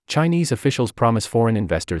Chinese officials promise foreign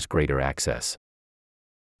investors greater access.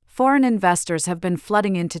 Foreign investors have been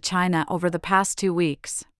flooding into China over the past 2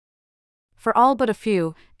 weeks. For all but a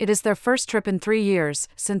few, it is their first trip in 3 years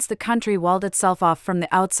since the country walled itself off from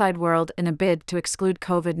the outside world in a bid to exclude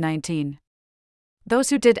COVID-19. Those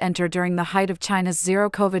who did enter during the height of China's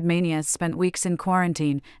zero-COVID mania spent weeks in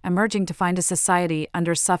quarantine, emerging to find a society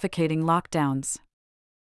under suffocating lockdowns.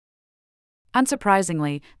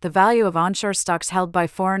 Unsurprisingly, the value of onshore stocks held by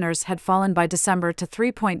foreigners had fallen by December to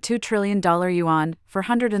 $3.2 trillion yuan,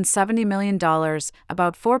 $470 million,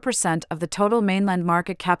 about 4% of the total mainland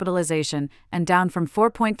market capitalization, and down from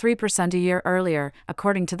 4.3% a year earlier,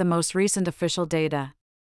 according to the most recent official data.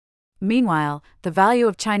 Meanwhile, the value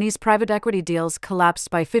of Chinese private equity deals collapsed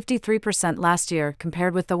by 53% last year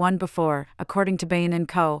compared with the one before, according to Bain &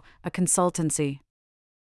 Co., a consultancy.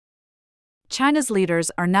 China's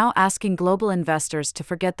leaders are now asking global investors to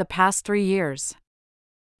forget the past 3 years.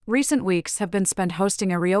 Recent weeks have been spent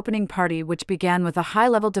hosting a reopening party which began with a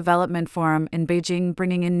high-level development forum in Beijing,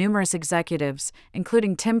 bringing in numerous executives,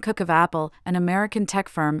 including Tim Cook of Apple, an American tech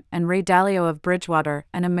firm, and Ray Dalio of Bridgewater,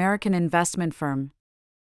 an American investment firm.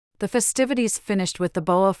 The festivities finished with the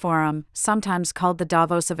BOA Forum, sometimes called the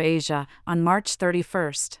Davos of Asia, on March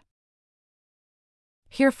 31st.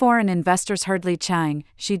 Here foreign investors heard Li Qiang,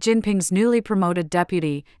 Xi Jinping's newly promoted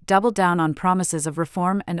deputy, double down on promises of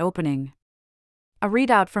reform and opening. A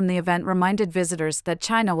readout from the event reminded visitors that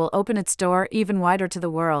China will open its door even wider to the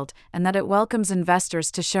world, and that it welcomes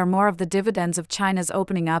investors to share more of the dividends of China's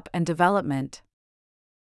opening up and development.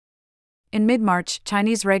 In mid-March,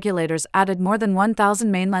 Chinese regulators added more than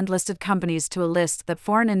 1,000 mainland-listed companies to a list that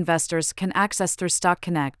foreign investors can access through Stock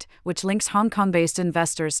Connect, which links Hong Kong-based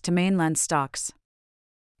investors to mainland stocks.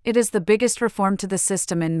 It is the biggest reform to the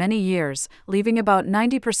system in many years, leaving about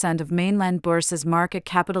 90% of mainland bourses' market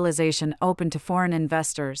capitalization open to foreign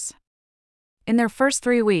investors. In their first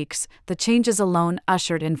 3 weeks, the changes alone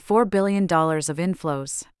ushered in $4 billion of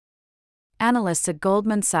inflows. Analysts at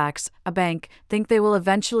Goldman Sachs, a bank, think they will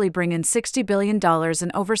eventually bring in $60 billion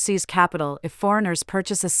in overseas capital if foreigners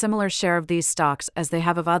purchase a similar share of these stocks as they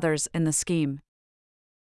have of others in the scheme.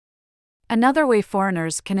 Another way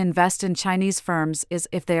foreigners can invest in Chinese firms is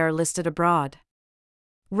if they are listed abroad.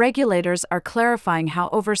 Regulators are clarifying how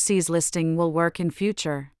overseas listing will work in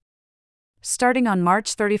future. Starting on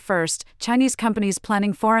March 31st, Chinese companies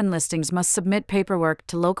planning foreign listings must submit paperwork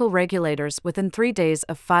to local regulators within 3 days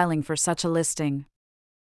of filing for such a listing.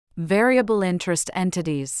 Variable interest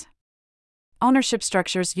entities. Ownership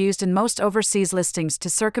structures used in most overseas listings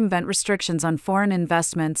to circumvent restrictions on foreign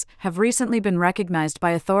investments have recently been recognized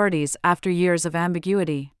by authorities after years of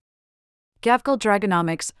ambiguity. Gavgal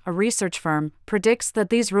Dragonomics, a research firm, predicts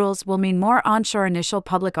that these rules will mean more onshore initial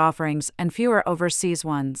public offerings and fewer overseas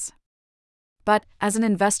ones. But, as an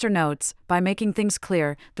investor notes, by making things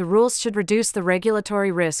clear, the rules should reduce the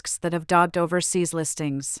regulatory risks that have dogged overseas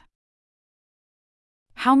listings.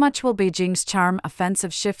 How much will Beijing's charm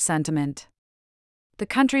offensive shift sentiment? The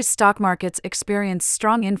country's stock markets experienced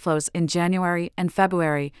strong inflows in January and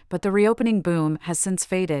February, but the reopening boom has since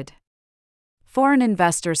faded. Foreign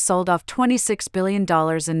investors sold off $26 billion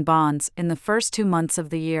in bonds in the first 2 months of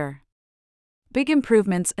the year. Big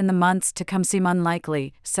improvements in the months to come seem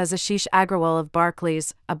unlikely, says Ashish Agrawal of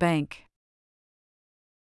Barclays, a bank.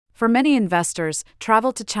 For many investors,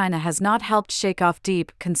 travel to China has not helped shake off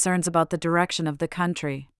deep concerns about the direction of the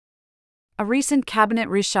country. A recent cabinet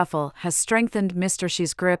reshuffle has strengthened Mr.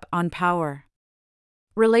 Xi's grip on power.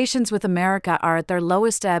 Relations with America are at their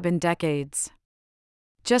lowest ebb in decades.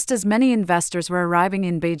 Just as many investors were arriving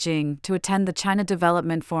in Beijing to attend the China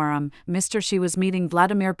Development Forum, Mr. Xi was meeting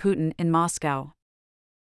Vladimir Putin in Moscow.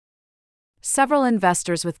 Several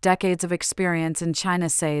investors with decades of experience in China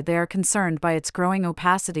say they are concerned by its growing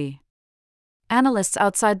opacity. Analysts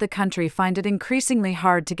outside the country find it increasingly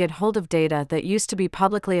hard to get hold of data that used to be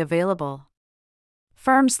publicly available.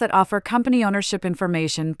 Firms that offer company ownership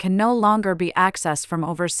information can no longer be accessed from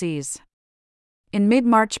overseas. In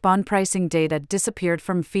mid-March, bond pricing data disappeared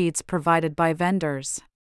from feeds provided by vendors.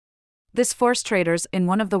 This forced traders in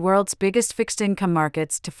one of the world's biggest fixed-income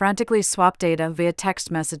markets to frantically swap data via text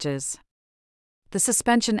messages. The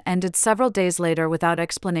suspension ended several days later without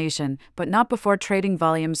explanation, but not before trading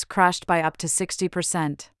volumes crashed by up to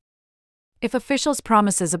 60%. If officials'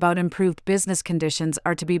 promises about improved business conditions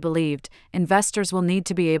are to be believed, investors will need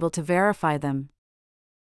to be able to verify them.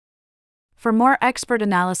 For more expert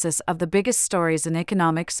analysis of the biggest stories in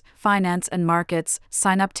economics, finance, and markets,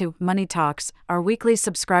 sign up to Money Talks, our weekly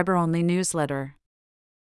subscriber-only newsletter.